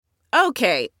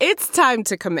Okay, it's time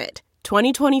to commit.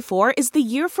 2024 is the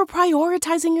year for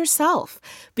prioritizing yourself.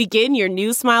 Begin your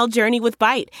new smile journey with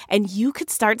Byte, and you could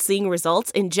start seeing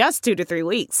results in just 2 to 3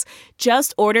 weeks.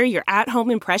 Just order your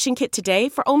at-home impression kit today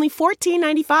for only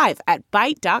 $14.95 at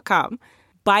Byte.com.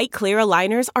 Byte Clear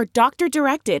aligners are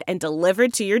doctor-directed and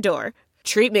delivered to your door.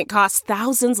 Treatment costs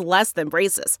thousands less than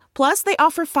braces. Plus, they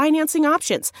offer financing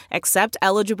options, accept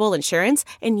eligible insurance,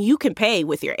 and you can pay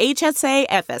with your HSA,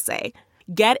 FSA.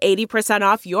 Get 80%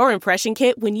 off your impression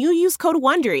kit when you use code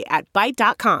WONDERY at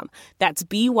Byte.com. That's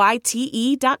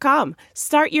BYTE.com.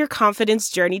 Start your confidence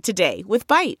journey today with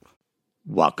Byte.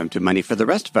 Welcome to Money for the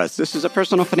Rest of Us. This is a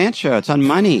personal finance show. It's on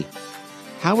money,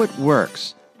 how it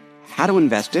works, how to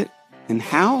invest it, and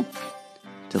how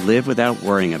to live without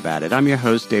worrying about it. I'm your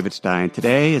host, David Stein.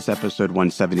 Today is episode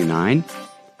 179,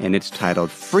 and it's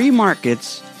titled Free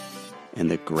Markets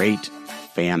and the Great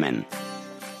Famine.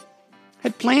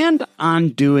 Had planned on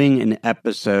doing an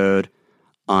episode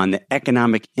on the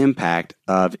economic impact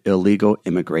of illegal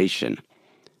immigration,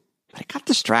 but I got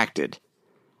distracted.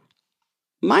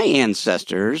 My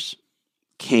ancestors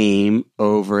came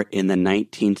over in the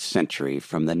 19th century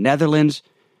from the Netherlands,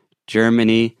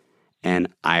 Germany, and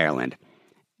Ireland.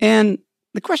 And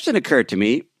the question occurred to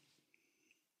me,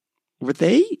 were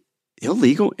they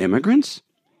illegal immigrants?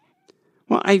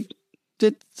 Well, I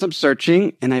did some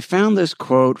searching, and I found this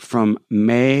quote from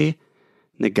May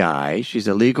Nagai. She's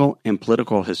a legal and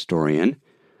political historian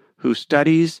who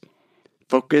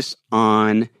focus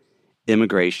on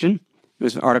immigration. It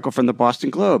was an article from the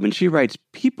Boston Globe, and she writes,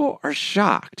 "People are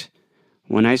shocked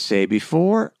when I say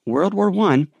before World War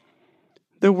I,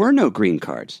 there were no green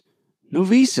cards, no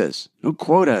visas, no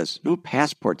quotas, no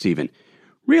passports even.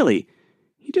 Really,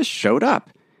 you just showed up.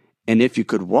 And if you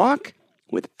could walk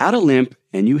without a limp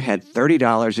and you had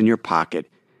 $30 in your pocket,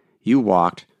 you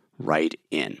walked right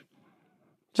in."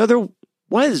 So there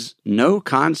was no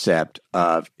concept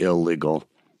of illegal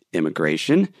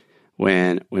immigration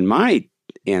when my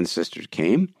ancestors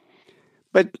came.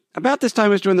 But about this time I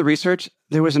was doing the research,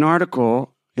 there was an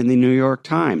article in the New York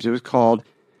Times. It was called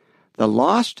The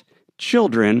Lost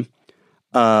Children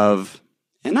of,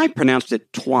 and I pronounced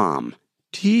it Tuam,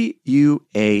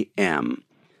 Tuam.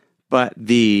 But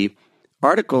the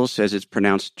article says it's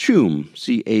pronounced Chum,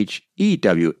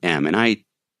 Chewm, and I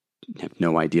have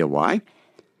no idea why.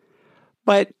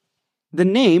 But the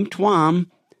name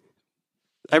Tuam,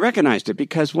 I recognized it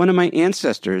because one of my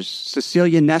ancestors,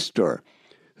 Cecilia Nestor,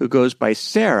 who goes by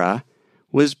Sarah,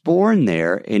 was born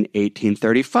there in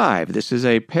 1835. This is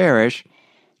a parish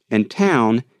and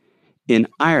town in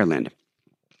Ireland.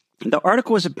 The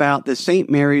article was about the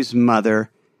St. Mary's Mother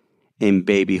and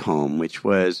Baby Home, which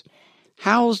was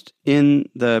housed in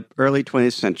the early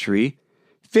 20th century,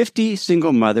 50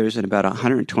 single mothers and about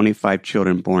 125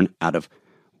 children born out of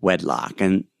wedlock.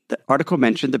 And the article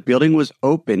mentioned the building was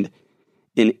opened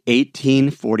in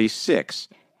 1846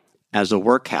 as a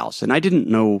workhouse. And I didn't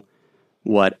know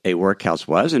what a workhouse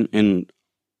was, and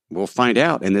we'll find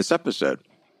out in this episode.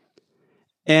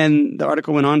 And the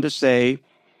article went on to say,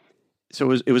 so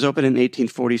it was opened in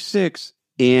 1846,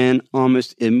 and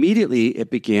almost immediately it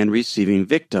began receiving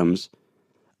victims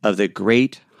of the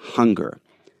Great Hunger,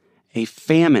 a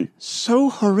famine so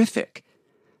horrific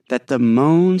that the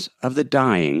moans of the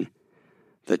dying,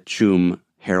 the Chum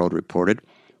Herald reported,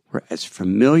 were as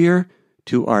familiar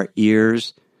to our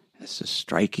ears as the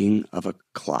striking of a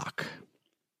clock.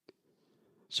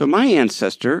 So my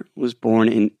ancestor was born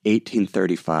in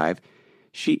 1835.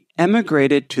 She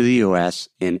emigrated to the U.S.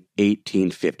 in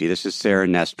 1850. This is Sarah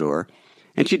Nestor.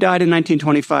 And she died in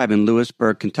 1925 in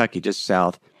Lewisburg, Kentucky, just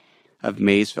south of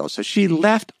Maysville. So she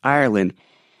left Ireland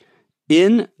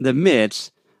in the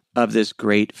midst of this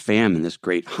great famine, this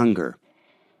great hunger.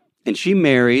 And she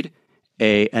married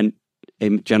a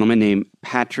gentleman named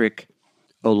Patrick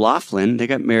O'Loughlin. They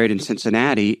got married in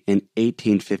Cincinnati in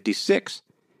 1856.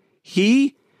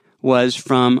 He was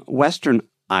from Western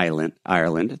Ireland,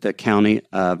 the county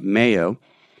of Mayo,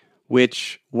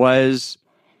 which was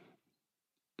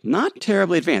not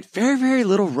terribly advanced. Very, very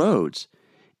little roads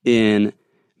in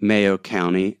Mayo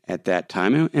County at that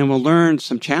time. And we'll learn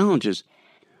some challenges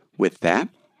with that.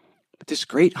 But this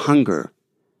great hunger,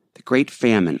 the great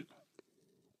famine,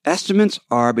 estimates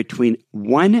are between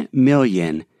 1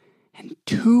 million and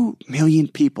 2 million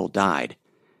people died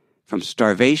from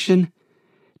starvation,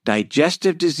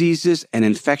 digestive diseases, and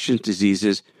infectious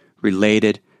diseases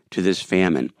related to this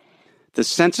famine. The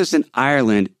census in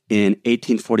Ireland in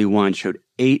 1841 showed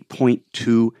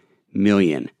 8.2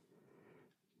 million.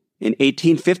 In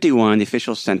 1851, the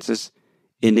official census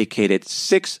indicated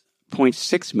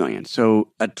 6.6 million.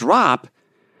 So a drop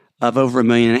of over 1.5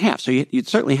 million. So you'd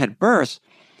certainly had births,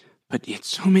 but you had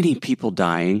so many people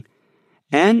dying,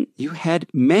 and you had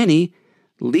many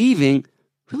leaving,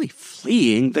 really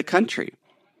fleeing the country.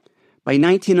 By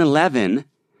 1911,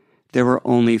 there were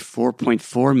only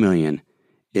 4.4 million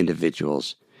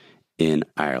individuals in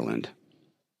Ireland.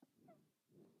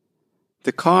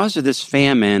 The cause of this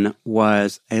famine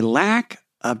was a lack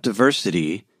of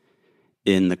diversity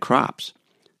in the crops.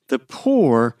 The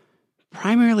poor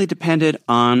primarily depended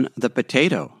on the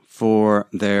potato for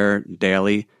their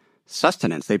daily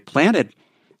sustenance. They planted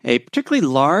a particularly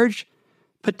large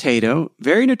potato,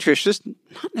 very nutritious,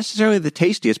 not necessarily the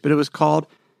tastiest, but it was called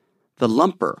the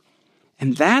lumper.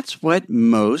 And that's what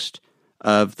most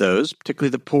of those,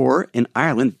 particularly the poor in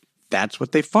Ireland, that's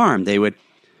what they farmed. They would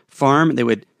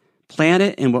plant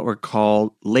it in what were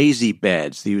called lazy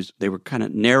beds. They were kind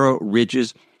of narrow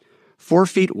ridges, 4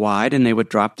 feet wide, and they would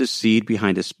drop the seed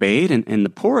behind a spade, and the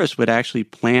poorest would actually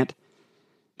plant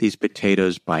these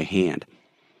potatoes by hand.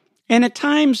 And at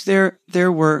times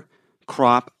there were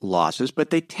crop losses, but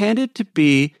they tended to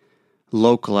be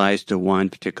localized to one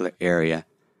particular area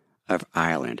of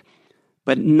Ireland.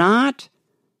 But not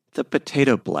the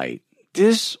potato blight.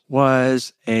 This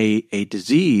was a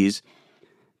disease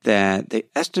that they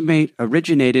estimate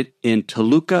originated in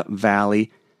Toluca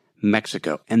Valley,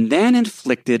 Mexico, and then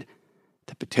inflicted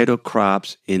the potato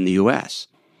crops in the U.S.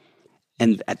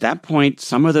 And at that point,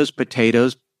 some of those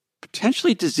potatoes,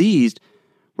 potentially diseased,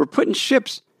 were put in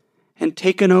ships and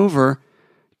taken over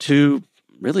to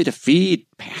feed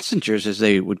passengers as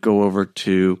they would go over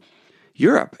to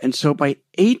Europe. And so by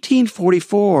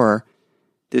 1844,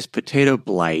 this potato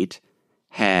blight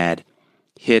had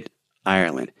hit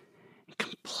Ireland,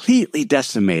 completely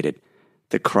decimated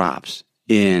the crops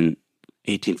in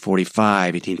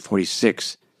 1845,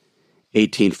 1846,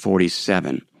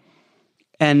 1847.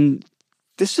 And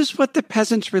this is what the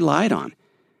peasants relied on.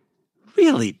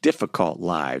 Really difficult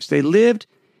lives. They lived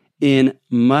in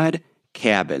mud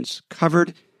cabins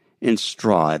covered in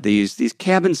straw. These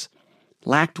cabins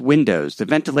lacked windows. The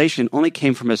ventilation only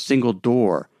came from a single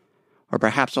door, or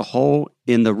perhaps a hole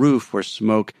in the roof where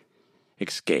smoke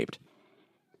escaped.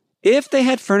 If they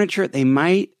had furniture, they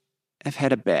might have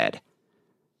had a bed,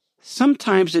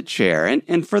 sometimes a chair,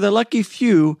 and for the lucky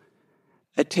few,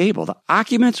 a table. The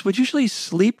occupants would usually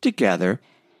sleep together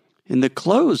in the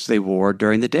clothes they wore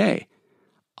during the day,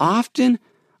 often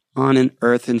on an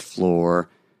earthen floor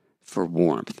for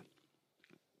warmth.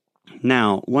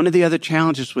 Now, one of the other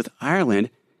challenges with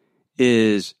Ireland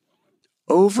is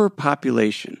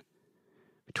overpopulation.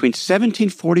 Between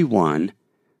 1741,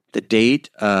 the date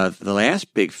of the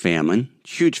last big famine,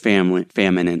 huge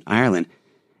famine in Ireland,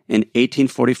 in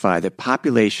 1845, the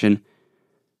population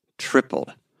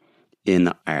tripled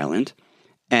in Ireland.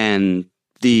 And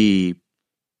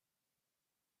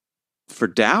for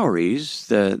dowries,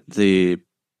 the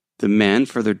men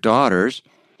for their daughters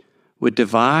would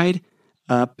divide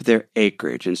up their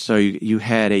acreage. And so you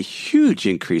had a huge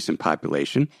increase in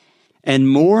population and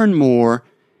more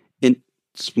in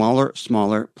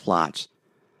smaller plots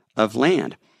of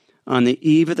land. On the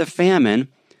eve of the famine,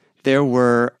 there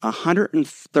were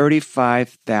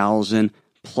 135,000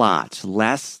 plots,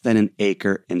 less than an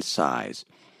acre in size.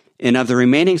 And of the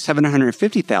remaining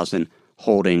 750,000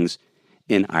 holdings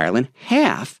in Ireland,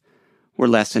 half were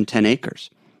less than 10 acres,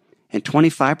 and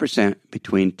 25%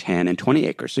 between 10 and 20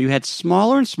 acres. So you had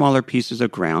smaller and smaller pieces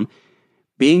of ground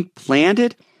being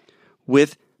planted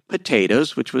with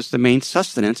potatoes, which was the main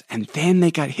sustenance, and then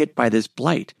they got hit by this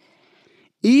blight.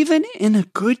 Even in a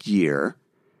good year,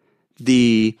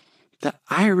 the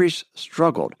Irish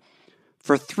struggled.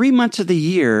 For 3 months of the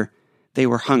year, they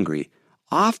were hungry.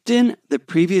 Often, the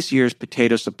previous year's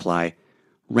potato supply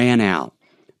ran out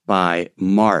by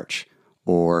March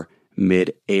or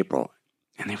mid-April,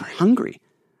 and they were hungry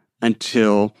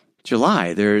until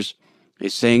July. There's a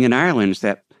saying in Ireland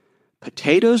that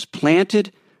potatoes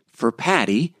planted for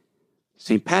Paddy,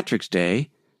 St. Patrick's Day,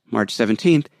 March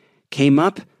 17th, came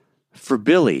up for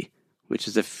Billy, which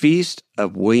is a feast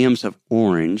of Williams of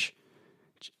Orange,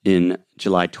 in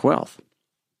July 12th.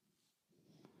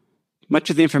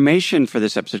 Much of the information for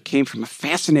this episode came from a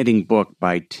fascinating book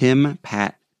by Tim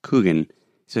Pat Coogan.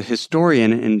 He's a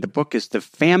historian, and the book is The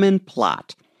Famine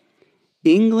Plot,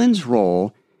 England's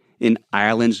Role in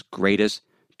Ireland's Greatest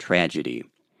Tragedy.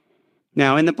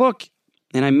 Now, in the book,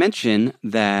 and I mentioned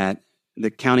that the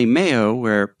County Mayo,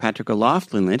 where Patrick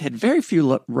O'Loughlin lived, had very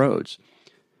few roads.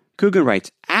 Coogan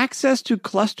writes, access to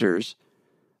clusters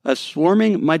of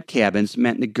swarming mud cabins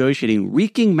meant negotiating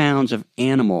reeking mounds of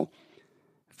animal,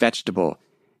 vegetable,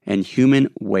 and human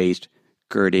waste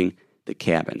girding the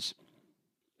cabins.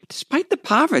 despite the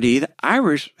poverty, the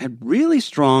Irish had really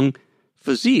strong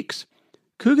physiques.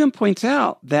 Coogan points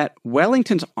out that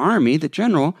Wellington's army, the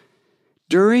general,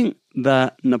 during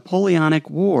the Napoleonic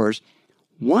Wars,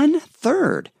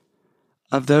 1/3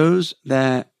 of those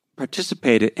that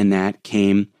participated in that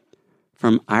came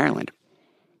from Ireland.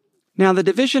 Now, the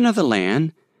division of the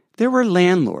land, there were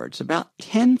landlords, about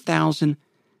 10,000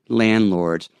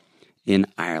 landlords in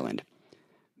Ireland.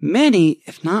 Many,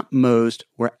 if not most,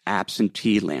 were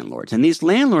absentee landlords. And these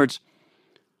landlords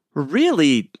were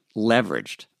really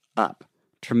leveraged up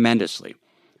tremendously.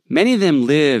 Many of them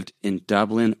lived in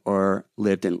Dublin or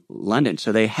lived in London.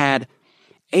 So they had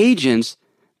agents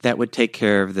that would take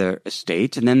care of their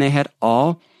estates. And then they had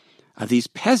all of these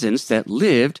peasants that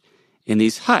lived in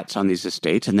these huts on these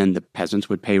estates. And then the peasants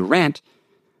would pay rent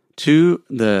to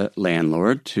the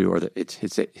landlord,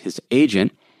 his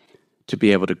agent, to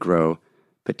be able to grow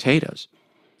potatoes.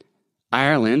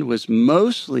 Ireland was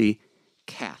mostly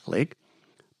Catholic,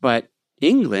 but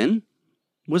England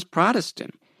was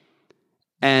Protestant.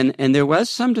 And there was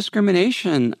some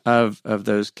discrimination of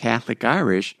those Catholic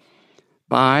Irish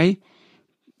by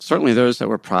certainly those that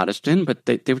were Protestant, but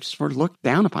they were just sort of looked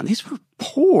down upon. These were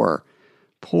poor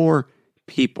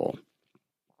people.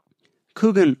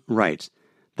 Coogan writes,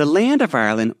 the land of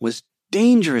Ireland was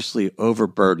dangerously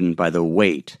overburdened by the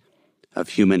weight of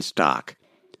human stock.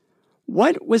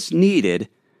 What was needed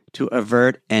to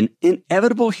avert an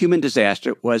inevitable human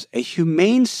disaster was a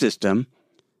humane system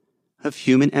of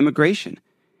human emigration,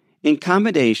 in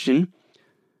combination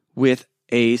with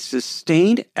a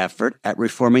sustained effort at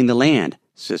reforming the land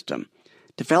system,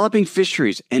 developing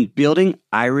fisheries, and building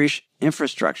Irish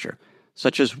infrastructure,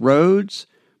 such as roads,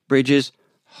 bridges,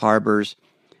 harbors,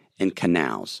 and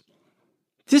canals.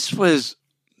 This was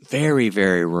very,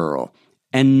 very rural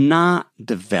and not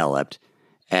developed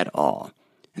at all.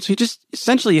 And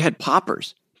so you had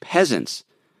paupers, peasants,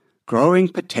 growing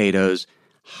potatoes,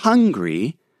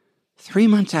 hungry 3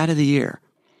 months out of the year,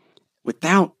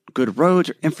 without good roads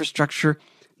or infrastructure,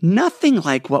 nothing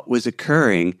like what was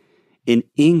occurring in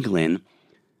England,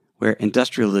 where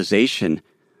industrialization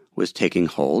was taking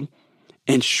hold.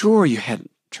 And sure, you had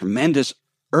tremendous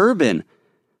urban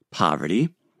poverty,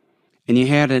 and you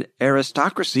had an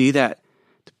aristocracy that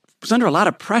was under a lot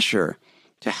of pressure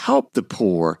to help the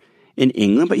poor in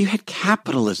England, but you had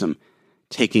capitalism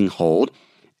taking hold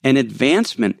and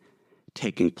advancement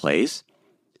taking place,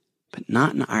 but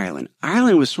not in Ireland.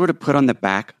 Ireland was sort of put on the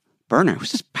back burner. It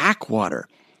was just backwater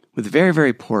with very,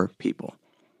 very poor people.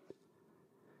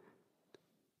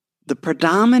 The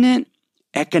predominant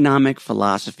economic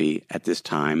philosophy at this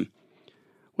time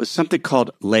was something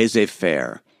called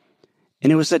laissez-faire,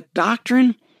 and it was a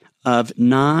doctrine of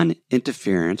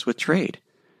non-interference with trade,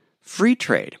 free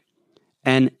trade,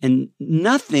 and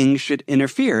nothing should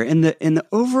interfere. And the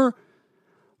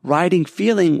overriding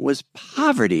feeling was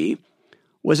poverty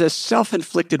was a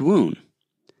self-inflicted wound,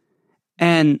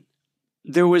 and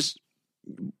there was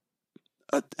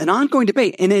an ongoing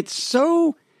debate, and it's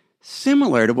so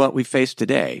similar to what we face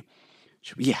today.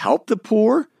 Should we help the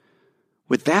poor?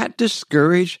 Would that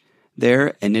discourage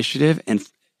their initiative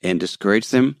and discourage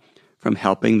them from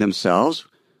helping themselves?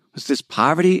 Was this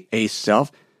poverty a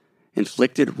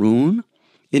self-inflicted wound?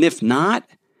 And if not,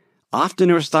 often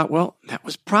it was thought, well, that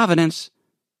was providence.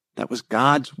 That was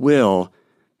God's will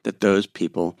that those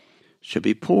people should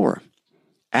be poor.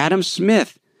 Adam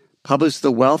Smith published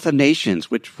The Wealth of Nations,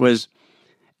 which was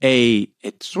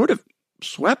it sort of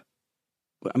swept.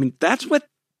 I mean, that's what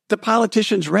the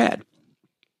politicians read.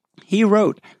 He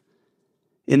wrote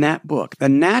in that book, the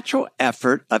natural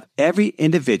effort of every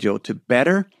individual to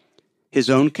better his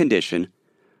own condition,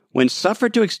 when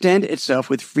suffered to extend itself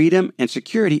with freedom and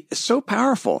security, is so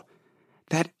powerful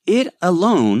that it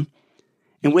alone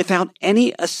and without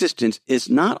any assistance is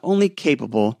not only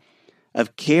capable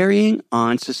of carrying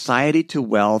on society to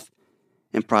wealth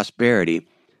and prosperity,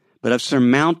 but of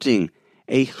surmounting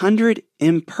 100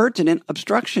 impertinent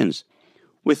obstructions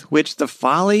with which the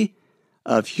folly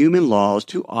of human laws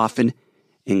too often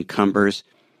encumbers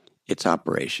its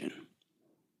operation.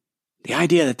 The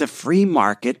idea that the free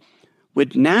market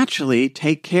would naturally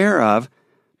take care of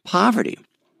poverty.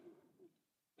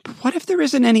 But what if there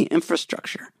isn't any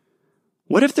infrastructure?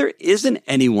 What if there isn't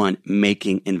anyone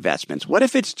making investments? What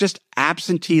if it's just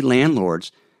absentee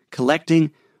landlords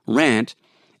collecting rent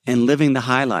and living the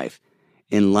high life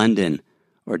in London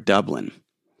or Dublin?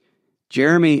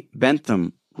 Jeremy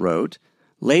Bentham wrote,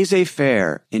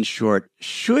 laissez-faire, in short,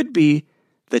 should be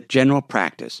the general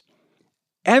practice.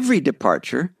 Every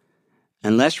departure,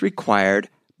 unless required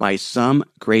by some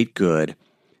great good,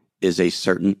 is a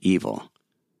certain evil.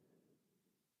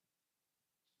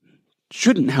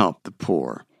 shouldn't help the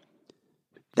poor.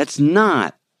 That's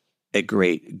not a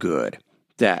great good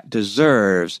that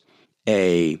deserves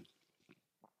a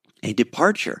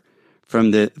departure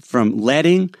from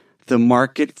letting the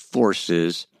market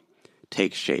forces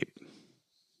take shape.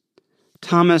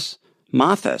 Thomas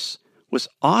Malthus was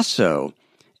also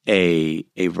a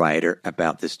writer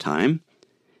about this time.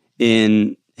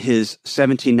 In his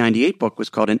 1798 book was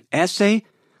called An Essay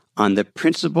on the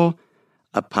Principle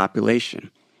of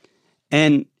Population.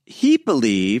 And he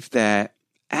believed that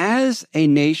as a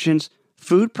nation's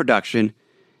food production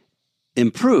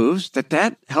improves,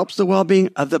 that helps the well-being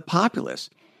of the populace.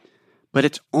 But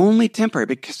it's only temporary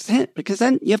because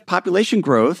then you have population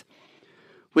growth,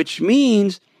 which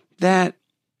means that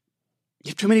you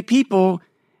have too many people,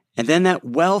 and then that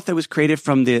wealth that was created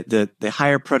from the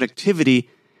higher productivity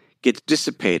gets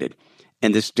dissipated,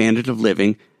 and the standard of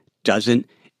living doesn't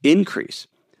increase.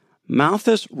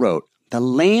 Malthus wrote, "The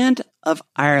land of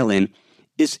Ireland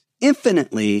is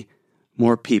infinitely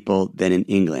more people than in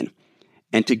England,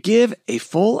 and to give a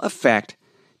full effect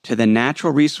to the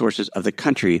natural resources of the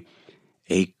country,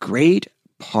 a great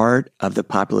part of the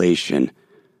population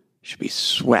should be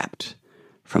swept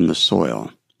from the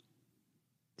soil."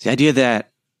 It's the idea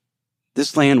that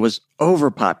this land was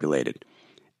overpopulated,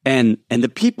 and the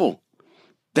people,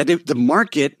 that the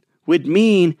market would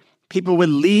mean people would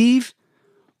leave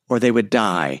or they would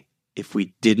die if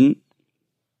we didn't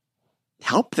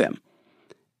help them.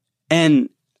 And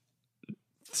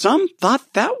some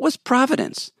thought that was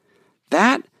providence.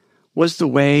 That was the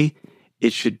way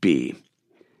it should be.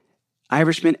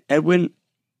 Irishman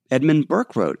Edmund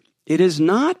Burke wrote, "It is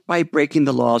not by breaking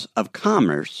the laws of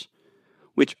commerce,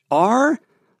 which are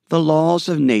the laws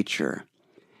of nature,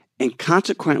 and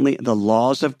consequently the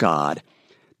laws of God,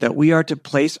 that we are to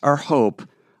place our hope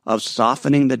of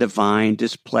softening the divine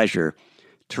displeasure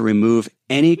to remove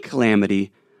any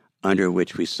calamity under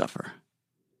which we suffer."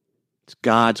 It's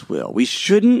God's will. We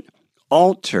shouldn't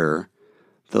alter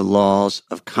the laws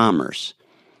of commerce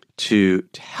to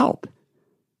help.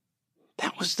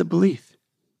 That was the belief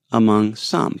among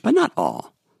some, but not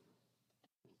all.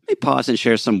 Let me pause and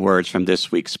share some words from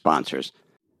this week's sponsors.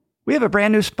 We have a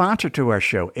brand new sponsor to our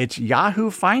show. It's Yahoo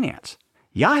Finance.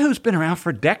 Yahoo's been around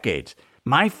for decades.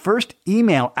 My first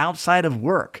email outside of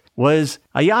work was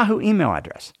a Yahoo email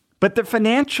address. But the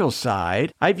financial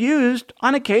side I've used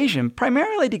on occasion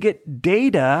primarily to get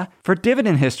data for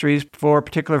dividend histories for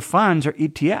particular funds or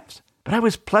ETFs. But I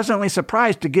was pleasantly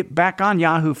surprised to get back on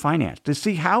Yahoo Finance to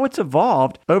see how it's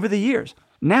evolved over the years.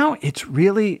 Now it's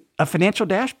really a financial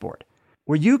dashboard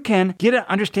where you can get an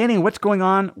understanding of what's going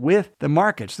on with the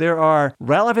markets. There are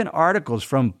relevant articles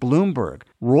from Bloomberg,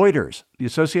 Reuters, the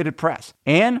Associated Press,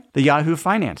 and the Yahoo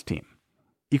Finance team.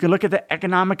 You can look at the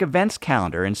economic events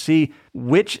calendar and see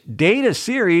which data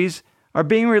series are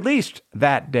being released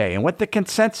that day and what the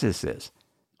consensus is.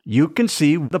 You can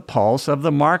see the pulse of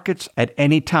the markets at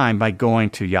any time by going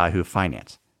to Yahoo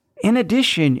Finance. In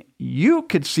addition, you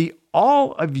could see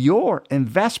all of your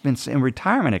investments in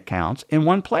retirement accounts in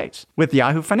one place. With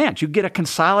Yahoo Finance, you get a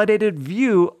consolidated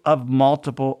view of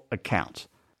multiple accounts.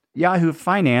 Yahoo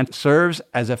Finance serves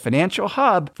as a financial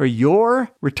hub for your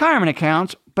retirement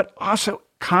accounts, but also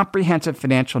comprehensive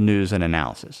financial news and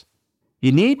analysis.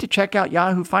 You need to check out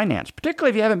Yahoo Finance,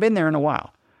 particularly if you haven't been there in a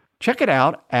while. Check it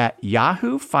out at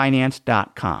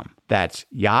yahoofinance.com. That's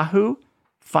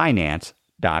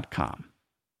yahoofinance.com.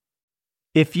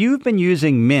 If you've been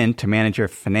using Mint to manage your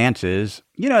finances,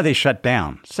 you know they shut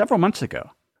down several months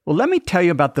ago. Well, let me tell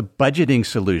you about the budgeting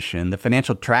solution, the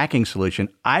financial tracking solution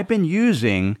I've been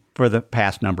using for the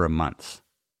past number of months.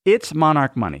 It's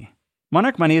Monarch Money.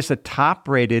 Monarch Money is the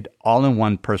top-rated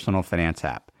all-in-one personal finance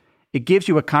app. It gives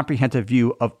you a comprehensive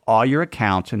view of all your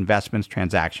accounts, investments,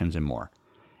 transactions, and more.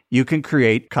 You can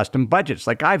create custom budgets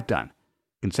like I've done.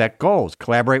 You can set goals,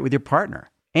 collaborate with your partner.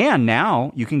 And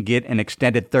now you can get an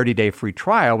extended 30-day free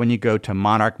trial when you go to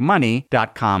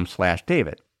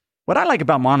monarchmoney.com/David. What I like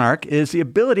about Monarch is the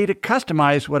ability to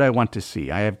customize what I want to see.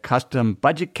 I have custom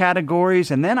budget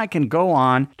categories, and then I can go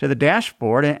on to the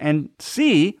dashboard and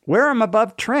see where I'm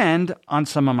above trend on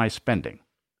some of my spending.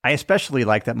 I especially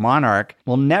like that Monarch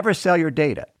will never sell your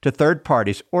data to third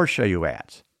parties or show you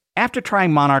ads. After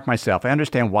trying Monarch myself, I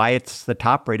understand why it's the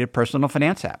top-rated personal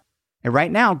finance app. And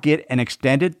right now, get an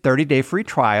extended 30-day free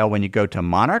trial when you go to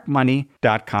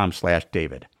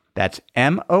monarchmoney.com/David. That's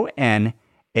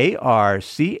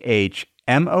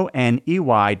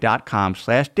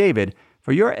monarchmoney.com/David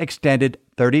for your extended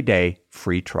 30-day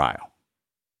free trial.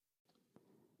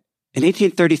 In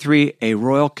 1833, a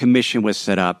royal commission was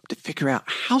set up to figure out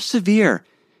how severe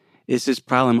is this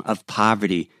problem of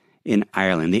poverty in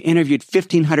Ireland. They interviewed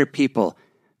 1,500 people.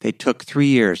 They took 3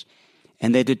 years,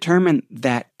 and they determined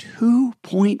that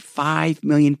 2.5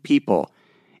 million people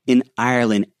in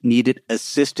Ireland needed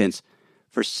assistance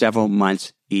for several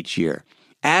months each year.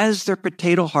 As their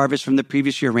potato harvest from the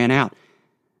previous year ran out,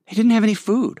 they didn't have any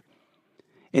food.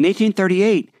 In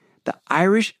 1838, the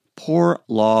Irish Poor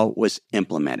Law was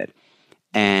implemented,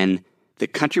 and the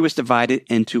country was divided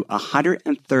into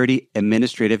 130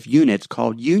 administrative units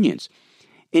called unions,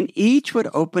 and each would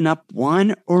open up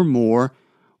one or more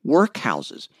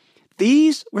workhouses.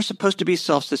 These were supposed to be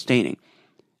self-sustaining.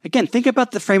 Again, think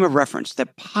about the frame of reference,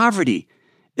 that poverty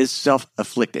is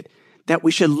self-afflicted, that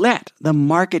we should let the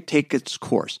market take its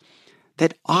course,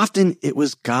 that often it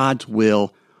was God's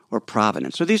will or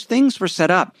providence. So these things were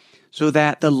set up so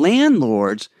that the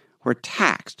landlords were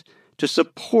taxed to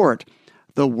support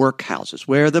the workhouses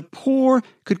where the poor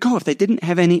could go if they didn't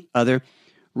have any other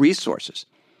resources.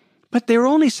 But they were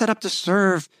only set up to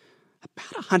serve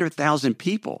about 100,000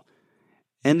 people,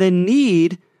 and the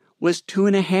need was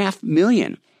 2.5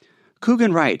 million.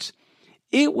 Coogan writes,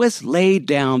 "It was laid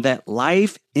down that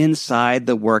life inside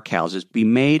the workhouses be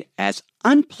made as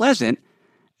unpleasant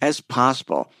as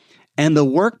possible, and the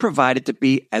work provided to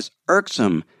be as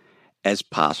irksome as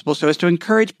possible, so as to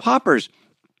encourage paupers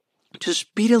to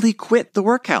speedily quit the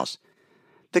workhouse.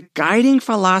 The guiding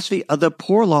philosophy of the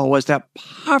Poor Law was that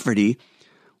poverty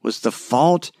was the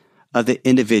fault of the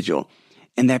individual,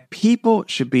 and that people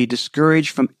should be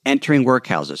discouraged from entering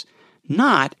workhouses,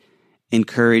 not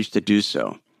encouraged to do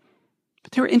so."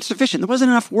 But they were insufficient. There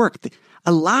wasn't enough work.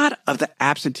 A lot of the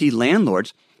absentee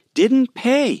landlords didn't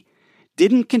pay,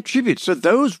 didn't contribute. So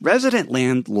those resident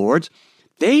landlords,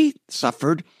 they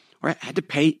suffered or had to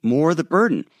pay more of the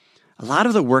burden. A lot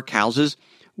of the workhouses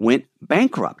went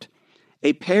bankrupt.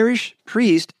 A parish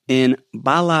priest in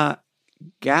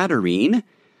Ballagaderreen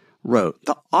wrote,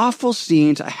 "The awful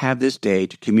scenes I have this day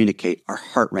to communicate are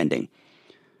heartrending.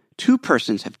 2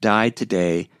 persons have died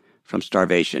today from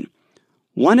starvation.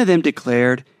 One of them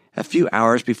declared a few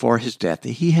hours before his death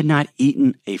that he had not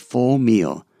eaten a full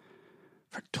meal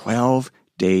for 12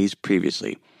 days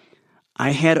previously.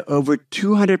 I had over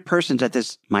 200 persons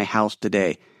at my house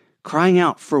today, crying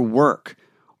out for work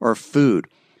or food.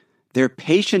 Their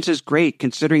patience is great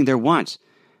considering their wants.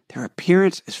 Their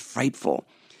appearance is frightful.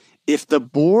 If the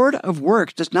Board of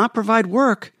Works does not provide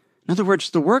work, in other words,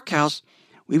 the workhouse,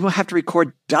 we will have to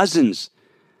record dozens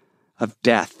of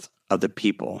deaths of the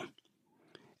people."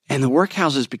 And the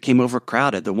workhouses became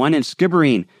overcrowded. The one in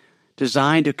Skibbereen,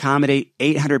 designed to accommodate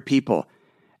 800 people.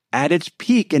 At its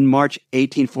peak in March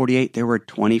 1848, there were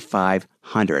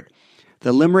 2,500.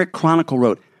 The Limerick Chronicle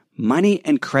wrote, "Money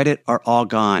and credit are all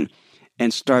gone,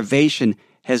 and starvation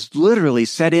has literally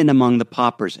set in among the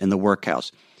paupers in the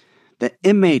workhouse. The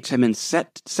inmates have been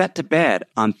set to bed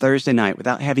on Thursday night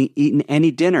without having eaten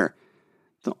any dinner.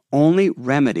 The only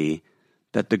remedy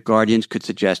that the guardians could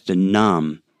suggest to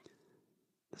numb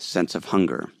the sense of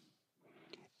hunger."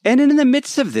 And in the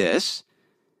midst of this,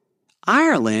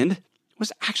 Ireland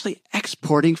was actually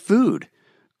exporting food,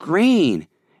 grain,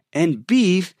 and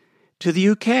beef to the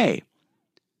UK.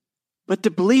 But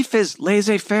the belief is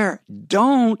laissez-faire.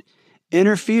 Don't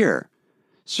interfere.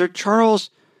 Sir Charles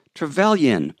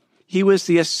Trevelyan, he was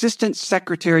the Assistant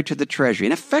Secretary to the Treasury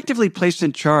and effectively placed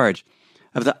in charge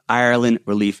of the Ireland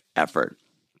relief effort.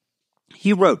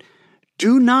 He wrote,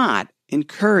 "Do not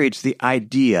encourage the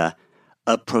idea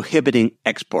of prohibiting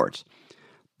exports.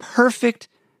 Perfect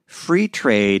free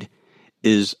trade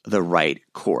is the right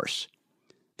course."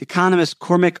 The economist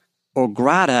Cormac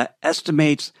O'Grada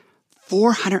estimates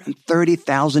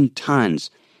 430,000 tons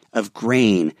of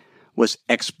grain was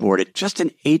exported just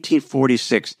in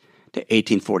 1846 to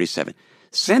 1847,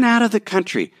 sent out of the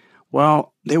country,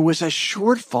 while there was a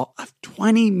shortfall of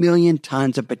 20 million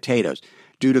tons of potatoes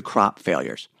due to crop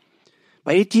failures.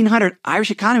 By 1800,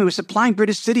 Irish economy was supplying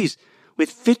British cities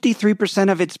with 53%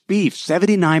 of its beef,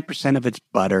 79% of its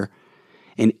butter,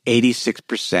 and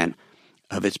 86%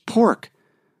 of its pork.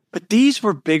 But these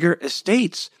were bigger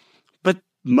estates. But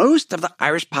most of the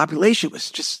Irish population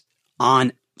was just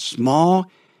on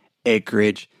small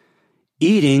acreage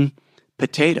eating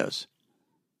potatoes.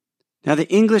 Now, the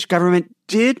English government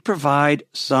did provide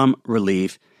some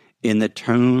relief in the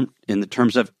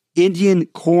terms of Indian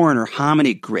corn or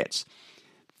hominy grits.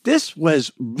 This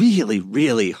was really,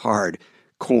 really hard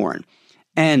corn.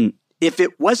 And if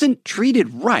it wasn't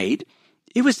treated right,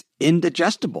 it was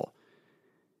indigestible.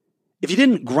 If you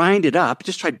didn't grind it up,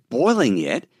 just try boiling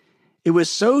it, it was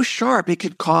so sharp it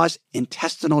could cause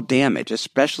intestinal damage,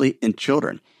 especially in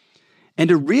children. And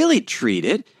to really treat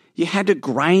it, you had to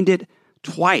grind it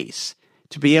twice,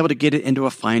 to be able to get it into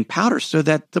a fine powder so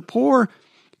that the poor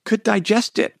could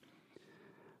digest it.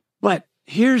 But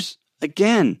here's,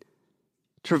 again,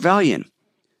 Trevelyan.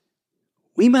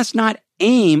 We must not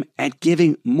aim at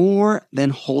giving more than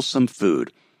wholesome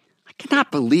food. I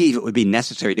cannot believe it would be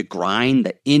necessary to grind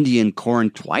the Indian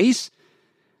corn twice.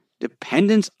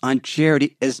 Dependence on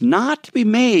charity is not to be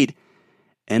made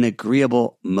an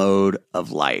agreeable mode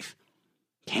of life.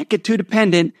 Can't get too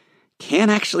dependent.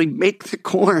 Can't actually make the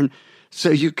corn so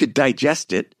you could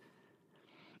digest it.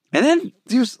 And then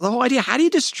there's the whole idea, how do you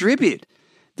distribute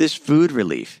this food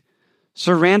relief?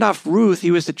 Sir Randolph Ruth,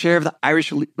 he was the chair of the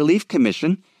Irish Relief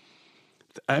Commission.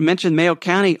 I mentioned Mayo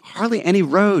County, hardly any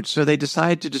roads, so they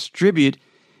decided to distribute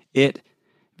it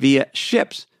via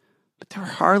ships. But there were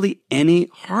hardly any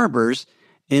harbors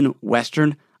in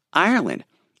Western Ireland,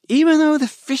 even though the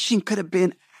fishing could have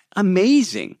been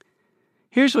amazing.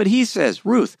 Here's what he says,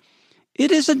 Ruth,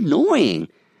 it is annoying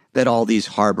that all these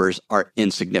harbors are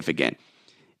insignificant.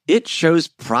 It shows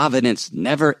Providence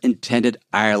never intended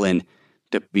Ireland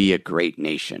to be a great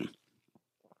nation.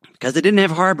 Because they didn't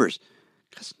have harbors.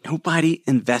 Because nobody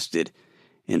invested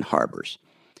in harbors.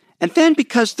 And then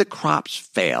because the crops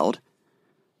failed,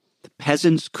 the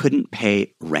peasants couldn't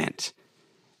pay rent.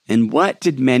 And what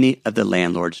did many of the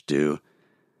landlords do?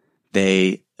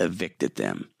 They evicted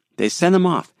them. They sent them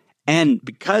off. And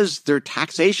because their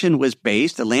taxation was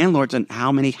based, the landlords, on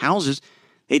how many houses,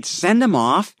 they'd send them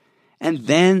off, and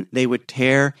then they would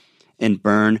tear and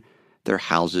burn their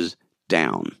houses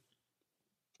down.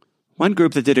 One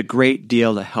group that did a great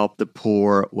deal to help the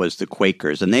poor was the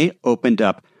Quakers, and they opened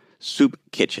up soup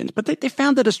kitchens. But they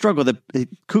found it a struggle.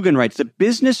 Coogan writes, the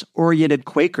business-oriented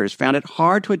Quakers found it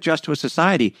hard to adjust to a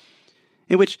society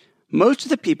in which most of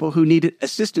the people who needed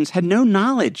assistance had no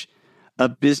knowledge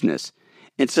of business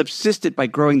and subsisted by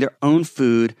growing their own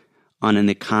food on an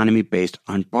economy based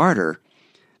on barter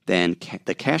than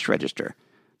the cash register.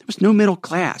 There was no middle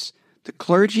class. The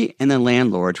clergy and the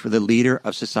landlords were the leader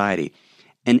of society,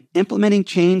 and implementing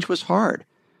change was hard.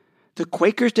 The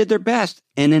Quakers did their best,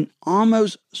 and an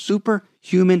almost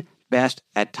superhuman best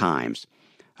at times.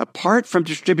 Apart from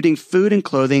distributing food and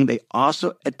clothing, they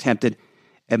also attempted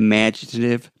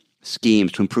imaginative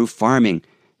schemes to improve farming,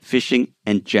 fishing,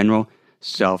 and general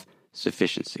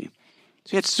self-sufficiency.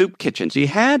 So you had soup kitchens. You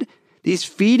had these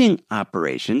feeding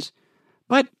operations,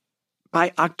 but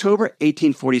by October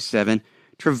 1847,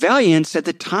 Trevelyan said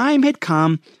the time had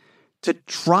come to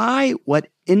try what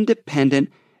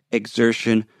independent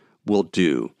exertion will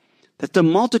do, that the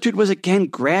multitude was again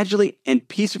gradually and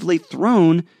peacefully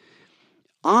thrown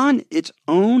on its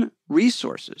own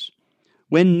resources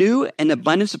when new and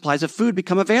abundant supplies of food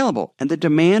become available and the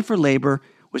demand for labor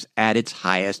was at its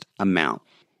highest amount.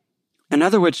 In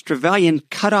other words, Trevelyan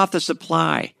cut off the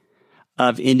supply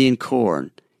of Indian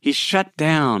corn. He shut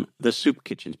down the soup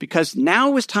kitchens because now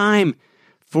it was time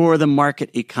for the market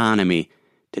economy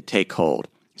to take hold.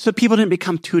 So people didn't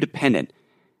become too dependent.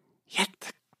 Yet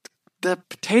the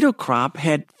potato crop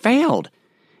had failed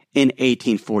in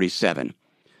 1847.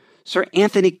 Sir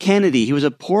Anthony Kennedy, he was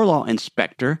a poor law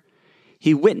inspector.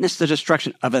 He witnessed the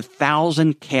destruction of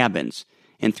 1,000 cabins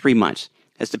in 3 months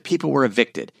as the people were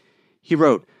evicted. He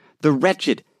wrote, "The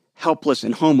wretched, helpless,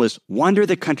 and homeless wander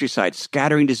the countryside,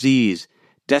 scattering disease,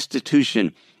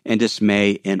 destitution, and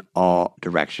dismay in all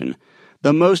direction.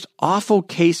 The most awful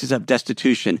cases of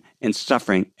destitution and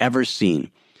suffering ever seen.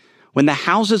 When the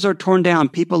houses are torn down,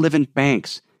 people live in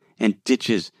banks and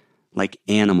ditches like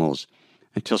animals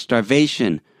until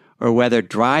starvation or weather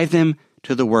drive them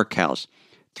to the workhouse.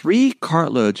 3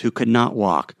 cartloads who could not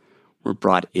walk were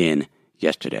brought in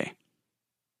yesterday."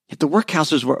 Yet the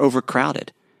workhouses were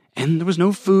overcrowded, and there was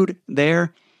no food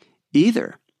there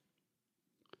either.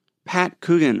 Pat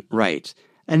Coogan writes,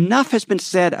 enough has been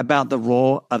said about the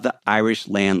role of the Irish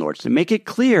landlords to make it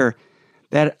clear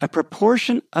that a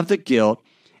proportion of the guilt,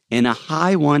 and a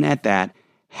high one at that,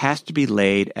 has to be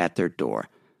laid at their door.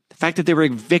 The fact that they were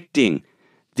evicting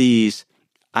these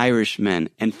Irishmen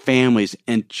and families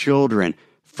and children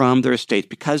from their estates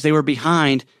because they were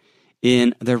behind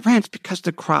in their rents because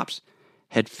the crops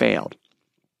had failed.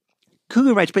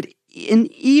 Coogan writes, but an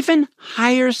even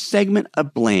higher segment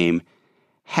of blame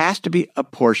has to be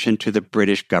apportioned to the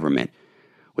British government,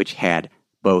 which had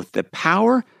both the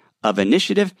power of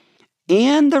initiative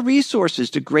and the resources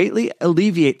to greatly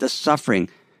alleviate the suffering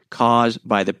caused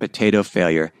by the potato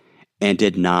failure, and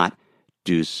did not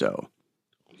do so.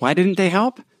 Why didn't they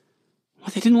help?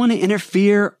 Well, they didn't want to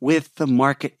interfere with the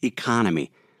market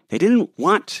economy. They didn't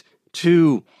want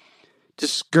to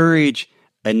discourage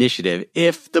initiative.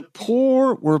 If the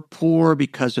poor were poor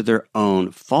because of their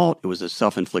own fault, it was a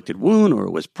self-inflicted wound or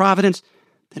it was providence,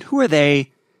 then who are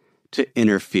they to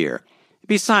interfere?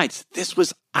 Besides, this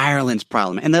was Ireland's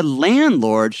problem, and the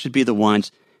landlords should be the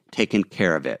ones taking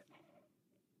care of it.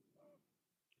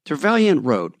 Trevelyan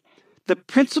wrote, "The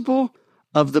principle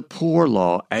of the poor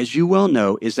law, as you well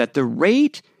know, is that the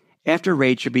rate after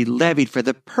rate should be levied for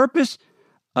the purpose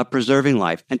of preserving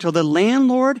life until the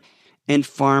landlord and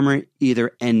farmer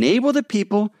either enable the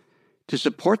people to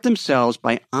support themselves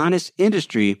by honest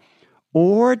industry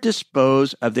or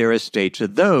dispose of their estate to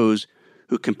those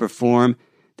who can perform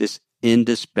this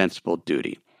indispensable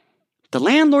duty. The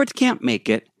landlords can't make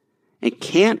it and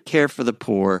can't care for the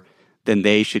poor, then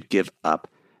they should give up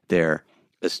their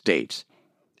estates.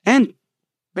 And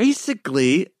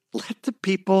basically, let the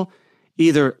people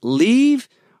either leave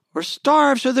or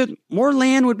starve so that more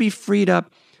land would be freed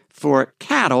up for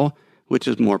cattle, which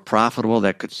is more profitable,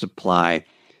 that could supply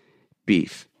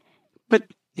beef." But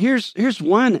here's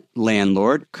one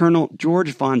landlord, Colonel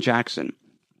George Von Jackson.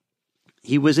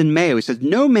 He was in Mayo. He says,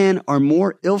 "No men are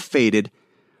more ill-fated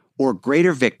or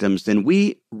greater victims than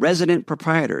we resident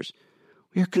proprietors.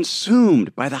 We are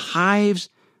consumed by the hives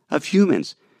of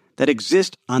humans that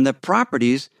exist on the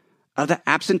properties of the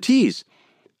absentees.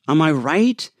 On my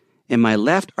right and my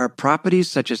left are properties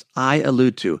such as I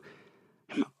allude to.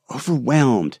 I'm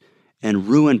overwhelmed and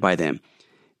ruined by them.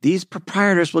 These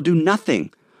proprietors will do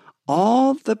nothing.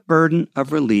 All the burden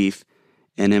of relief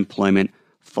and employment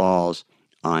falls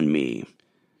on me."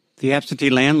 The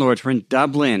absentee landlords were in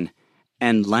Dublin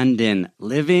and London,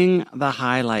 living the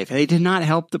high life. They did not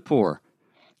help the poor,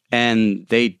 and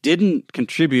they didn't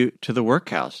contribute to the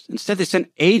workhouse. Instead, they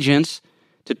sent agents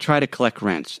to try to collect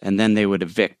rents, and then they would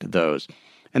evict those.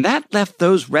 And that left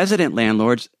those resident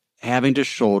landlords having to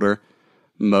shoulder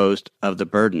most of the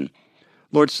burden.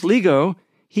 Lord Sligo,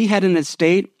 he had an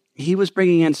estate. He was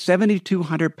bringing in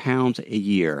 £7,200 a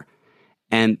year,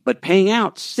 but paying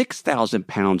out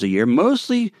 £6,000 a year,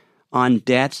 mostly on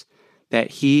debts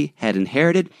that he had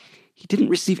inherited. He didn't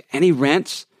receive any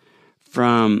rents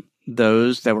from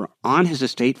those that were on his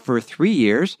estate for 3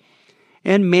 years,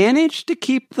 and managed to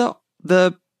keep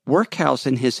the workhouse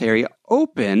in his area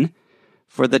open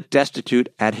for the destitute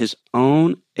at his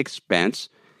own expense,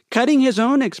 cutting his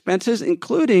own expenses,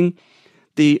 including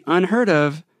the unheard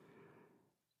of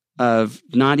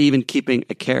not even keeping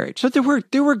a carriage. So there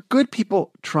were good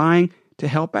people trying to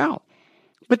help out.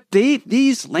 But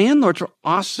these landlords were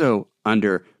also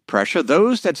under pressure.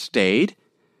 Those that stayed,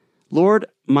 Lord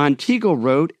Monteagle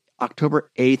wrote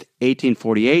October 8th,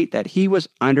 1848, that he was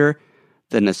under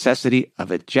the necessity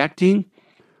of ejecting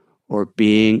or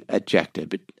being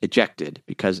ejected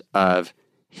because of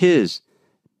his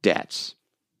debts.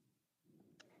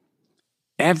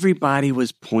 Everybody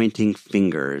was pointing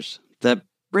fingers. The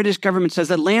British government says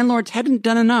that landlords hadn't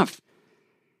done enough.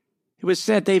 It was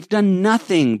said they've done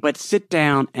nothing but sit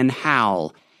down and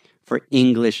howl for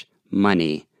English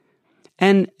money.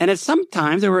 And at some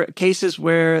time, there were cases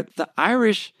where the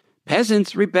Irish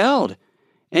peasants rebelled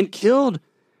and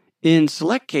in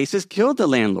select cases, killed the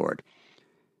landlord.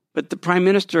 But the Prime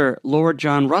Minister, Lord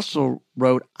John Russell,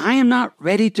 wrote, "I am not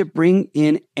ready to bring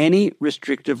in any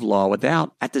restrictive law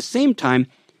without, at the same time,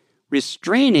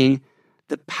 restraining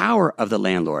the power of the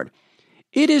landlord.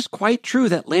 It is quite true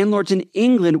that landlords in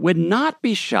England would not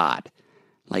be shot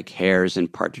like hares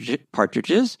and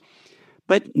partridges,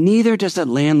 but neither does a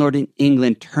landlord in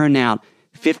England turn out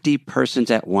 50 persons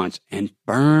at once and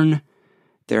burn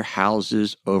their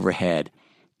houses overhead,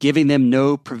 giving them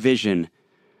no provision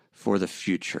for the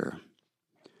future."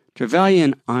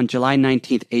 Trevelyan on July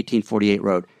 19th, 1848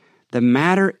 wrote, "The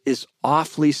matter is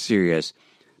awfully serious,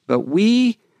 but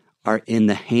we are in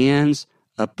the hands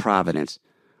of Providence,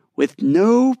 with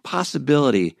no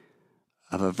possibility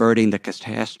of averting the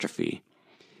catastrophe.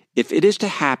 If it is to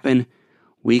happen,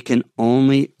 we can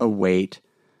only await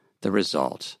the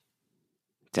results.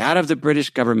 It's out of the British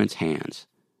government's hands.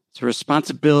 It's a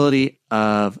responsibility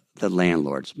of the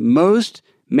landlords,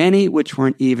 many which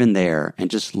weren't even there,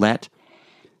 and just let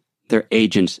their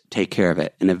agents take care of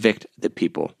it and evict the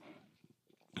people."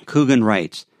 Coogan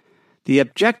writes, "The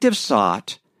objective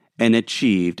sought and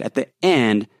achieved at the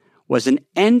end was an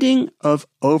ending of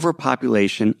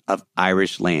overpopulation of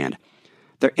Irish land,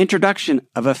 their introduction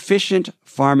of efficient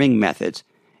farming methods,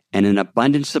 and an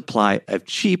abundant supply of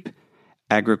cheap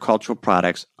agricultural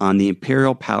products on the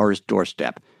imperial power's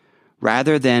doorstep,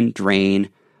 rather than drain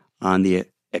on the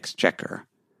exchequer.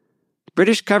 The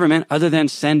British government, other than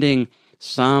sending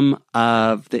some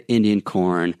of the Indian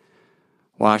corn,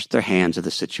 washed their hands of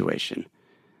the situation,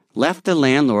 left the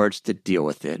landlords to deal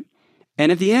with it,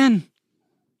 and at the end,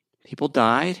 people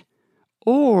died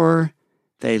or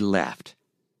they left.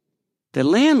 the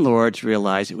landlords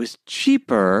realized it was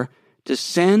cheaper to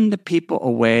send the people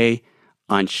away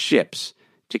on ships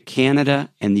to Canada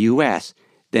and the U.S.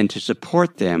 than to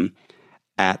support them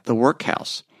at the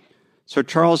workhouse. Sir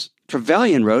Charles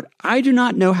Trevelyan wrote, "I do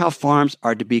not know how farms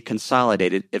are to be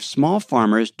consolidated if small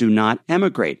farmers do not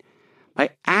emigrate. By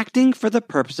acting for the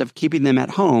purpose of keeping them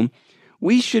at home,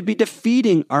 we should be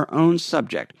defeating our own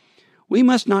subject. We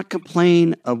must not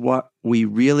complain of what we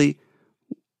really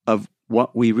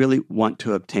want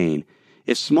to obtain.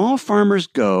 If small farmers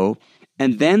go,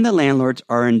 and then the landlords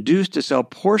are induced to sell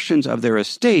portions of their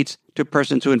estates to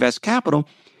persons who invest capital,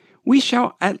 we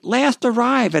shall at last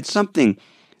arrive at something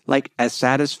like a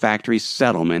satisfactory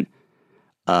settlement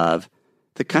of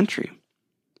the country."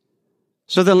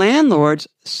 So the landlords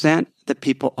sent the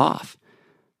people off,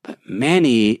 but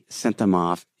many sent them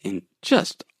off in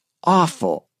just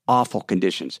awful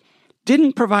conditions.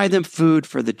 Didn't provide them food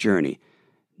for the journey.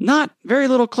 Not very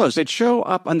little clothes. They'd show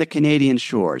up on the Canadian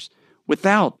shores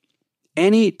without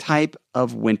any type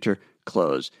of winter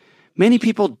clothes. Many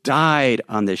people died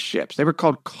on the ships. They were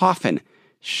called coffin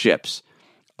ships.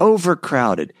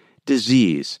 Overcrowded,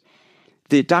 disease.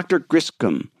 The Dr.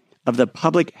 Griscom of the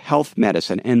Public Health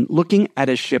Medicine, and looking at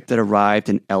a ship that arrived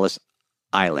in Ellis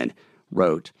Island,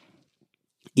 wrote,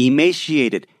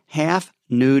 "Emaciated,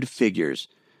 half-nude figures,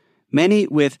 many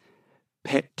with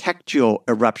petechial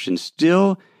eruptions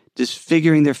still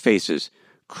disfiguring their faces,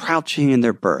 crouching in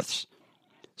their berths.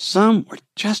 Some were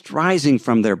just rising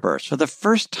from their berths for the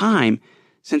first time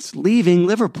since leaving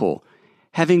Liverpool,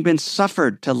 having been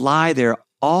suffered to lie there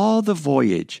all the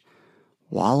voyage,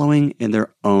 wallowing in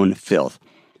their own filth."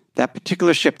 That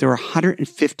particular ship, there were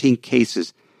 115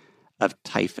 cases of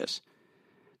typhus.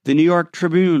 The New York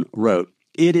Tribune wrote,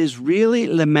 "It is really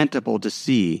lamentable to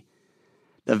see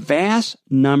the vast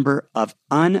number of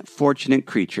unfortunate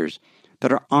creatures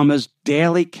that are almost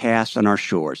daily cast on our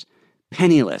shores,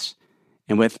 penniless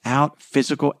and without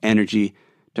physical energy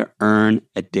to earn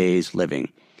a day's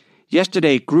living.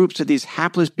 Yesterday, groups of these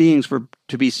hapless beings were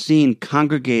to be seen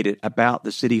congregated about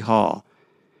the City Hall,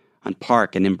 on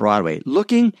Park and in Broadway,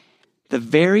 looking the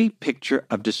very picture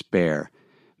of despair,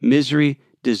 misery,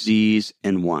 disease,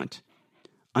 and want.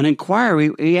 On inquiry,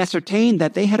 we ascertained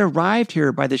that they had arrived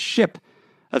here by the ship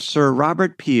of Sir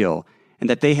Robert Peel, and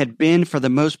that they had been for the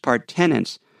most part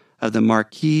tenants of the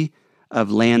Marquis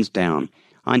of Lansdowne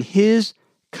on his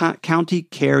County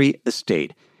Kerry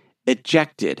estate,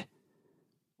 ejected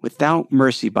without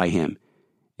mercy by him,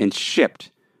 and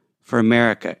shipped for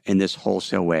America in this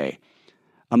wholesale way.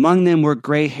 Among them were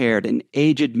gray-haired and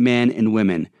aged men and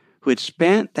women who had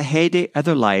spent the heyday of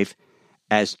their life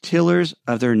as tillers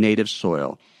of their native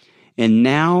soil, and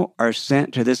now are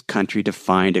sent to this country to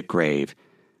find a grave.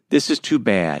 This is too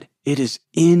bad. It is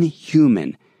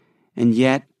inhuman, and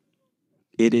yet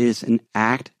it is an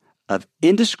act of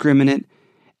indiscriminate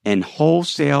and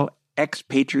wholesale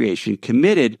expatriation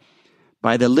committed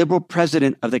by the Liberal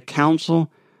President of the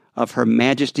Council of Her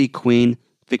Majesty Queen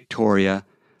Victoria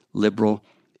Liberal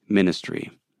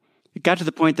Ministry. It got to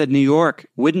the point that New York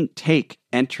wouldn't take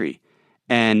entry,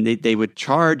 and they would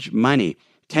charge money,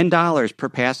 $10 per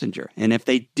passenger. And if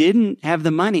they didn't have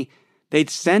the money, they'd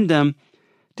send them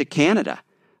to Canada.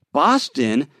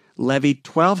 Boston levied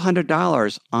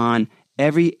 $1,200 on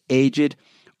every aged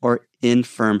or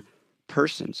infirm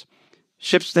persons.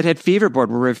 Ships that had feverboard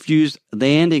were refused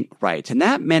landing rights, and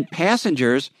that meant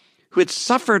passengers who had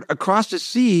suffered across the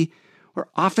sea were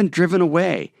often driven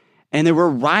away. And there were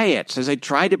riots as they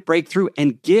tried to break through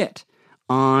and get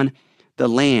on the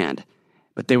land.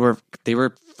 But they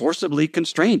were forcibly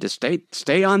constrained to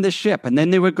stay on the ship, and then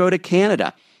they would go to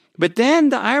Canada. But then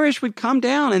the Irish would come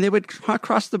down and they would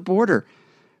cross the border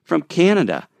from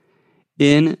Canada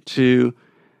into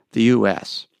the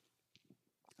U.S.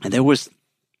 And there was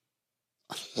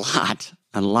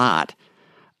a lot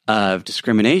of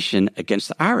discrimination against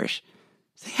the Irish.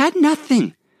 They had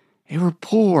nothing. They were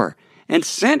poor and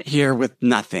sent here with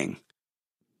nothing.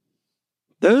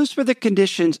 Those were the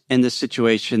conditions and the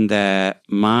situation that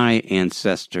my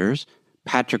ancestors,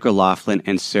 Patrick O'Loughlin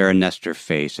and Sarah Nestor,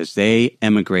 faced as they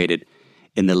emigrated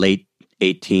in the late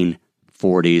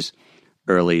 1840s,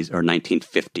 early or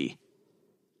 1950.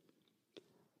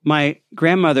 My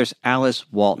grandmother's Alice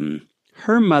Walton.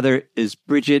 Her mother is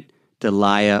Bridget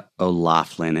Delia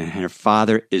O'Loughlin, and her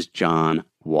father is John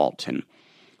Walton.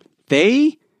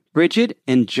 Bridget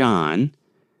and John,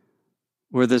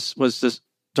 was this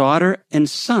daughter and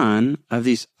son of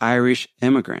these Irish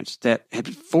immigrants that had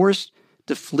been forced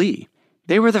to flee.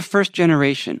 They were the first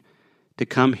generation to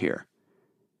come here.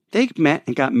 They met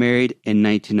and got married in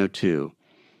 1902.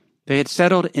 They had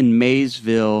settled in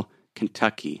Maysville,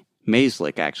 Kentucky,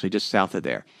 Mayslick, actually, just south of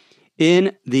there.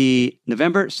 In the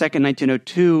November 2nd,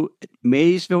 1902,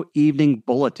 Maysville Evening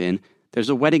Bulletin, there's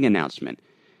a wedding announcement.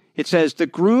 It says, the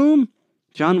groom,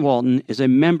 John Walton, is a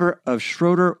member of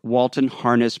Schroeder Walton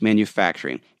Harness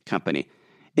Manufacturing Company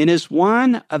and is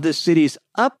one of the city's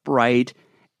upright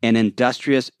and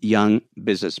industrious young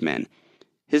businessmen.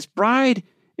 His bride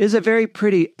is a very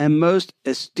pretty and most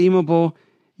estimable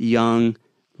young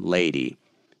lady.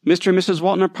 Mr. and Mrs.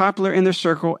 Walton are popular in their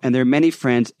circle, and their many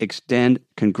friends extend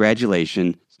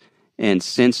congratulations and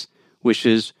since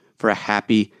wishes for a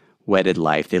happy wedded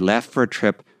life. They left for a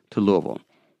trip to Louisville.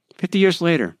 50 years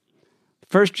later, the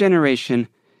first generation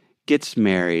gets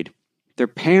married. Their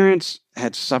parents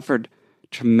had suffered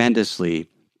tremendously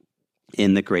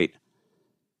in the Great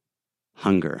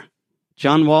Hunger.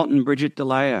 John Walton, Bridget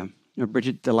Delia,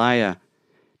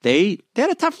 they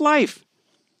had a tough life.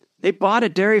 They bought a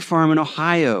dairy farm in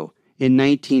Ohio in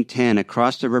 1910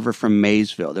 across the river from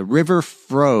Maysville. The river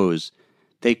froze.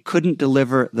 They couldn't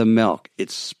deliver the milk. It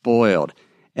spoiled,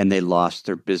 and they lost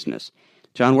their business.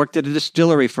 John worked at a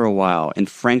distillery for a while in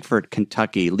Frankfort,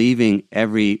 Kentucky, leaving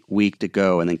every week to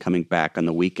go and then coming back on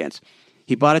the weekends.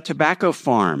 He bought a tobacco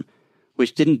farm,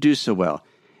 which didn't do so well,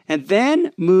 and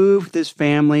then moved his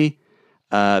family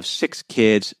of 6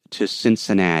 kids to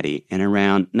Cincinnati. And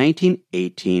around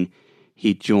 1918,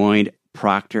 he joined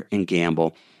Procter &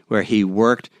 Gamble, where he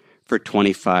worked for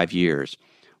 25 years.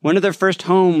 One of their first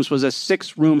homes was a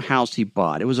 6-room house he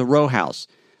bought. It was a row house.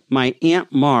 My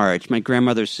Aunt Marge, my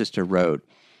grandmother's sister, wrote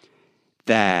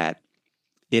that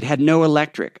it had no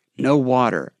electric, no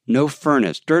water, no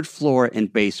furnace, dirt floor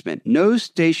and basement, no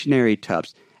stationary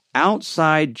tubs.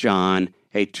 Outside John,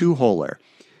 a 2-holer.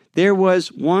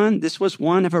 This was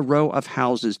one of a row of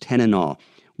houses, 10 in all.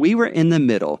 We were in the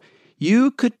middle.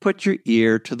 You could put your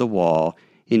ear to the wall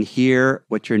and hear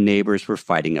what your neighbors were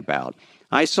fighting about.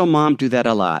 I saw Mom do that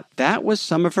a lot. That was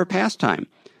some of her pastime.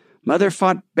 Mother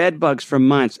fought bed bugs for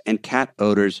months and cat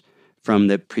odors from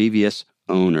the previous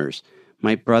owners.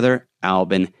 My brother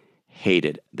Albin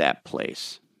hated that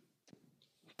place.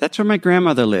 That's where my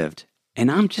grandmother lived.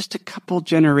 And I'm just a few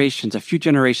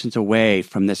generations away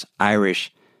from this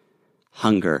Irish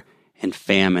hunger and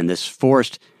famine, this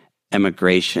forced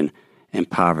emigration and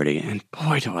poverty. And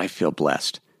boy, do I feel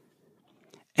blessed.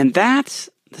 And that's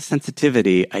the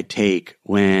sensitivity I take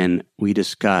when we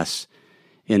discuss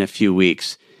in a few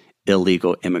weeks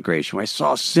illegal immigration, where I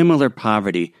saw similar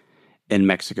poverty in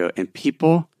Mexico and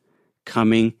people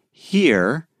coming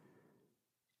here,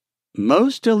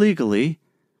 most illegally,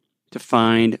 to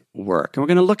find work. And we're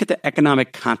going to look at the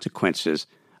economic consequences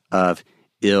of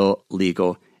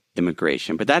illegal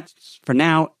immigration. But that, for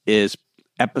now, is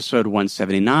episode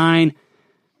 179.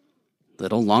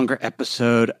 Little longer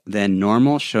episode than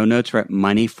normal. Show notes are at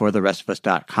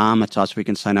moneyfortherestofus.com. That's also where you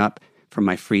can sign up for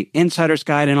my free Insider's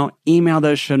Guide, and I'll email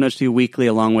those show notes to you weekly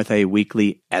along with a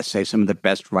weekly essay, some of the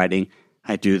best writing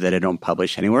I do that I don't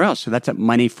publish anywhere else. So that's at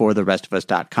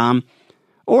moneyfortherestofus.com.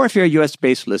 Or if you're a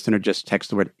U.S.-based listener, just text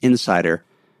the word insider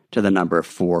to the number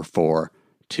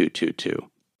 44222.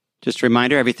 Just a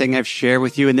reminder, everything I've shared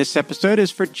with you in this episode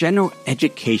is for general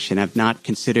education. I've not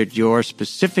considered your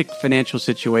specific financial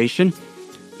situation,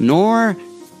 nor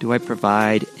do I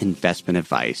provide investment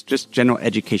advice. Just general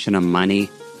education on money,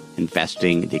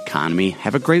 investing, the economy.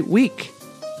 Have a great week.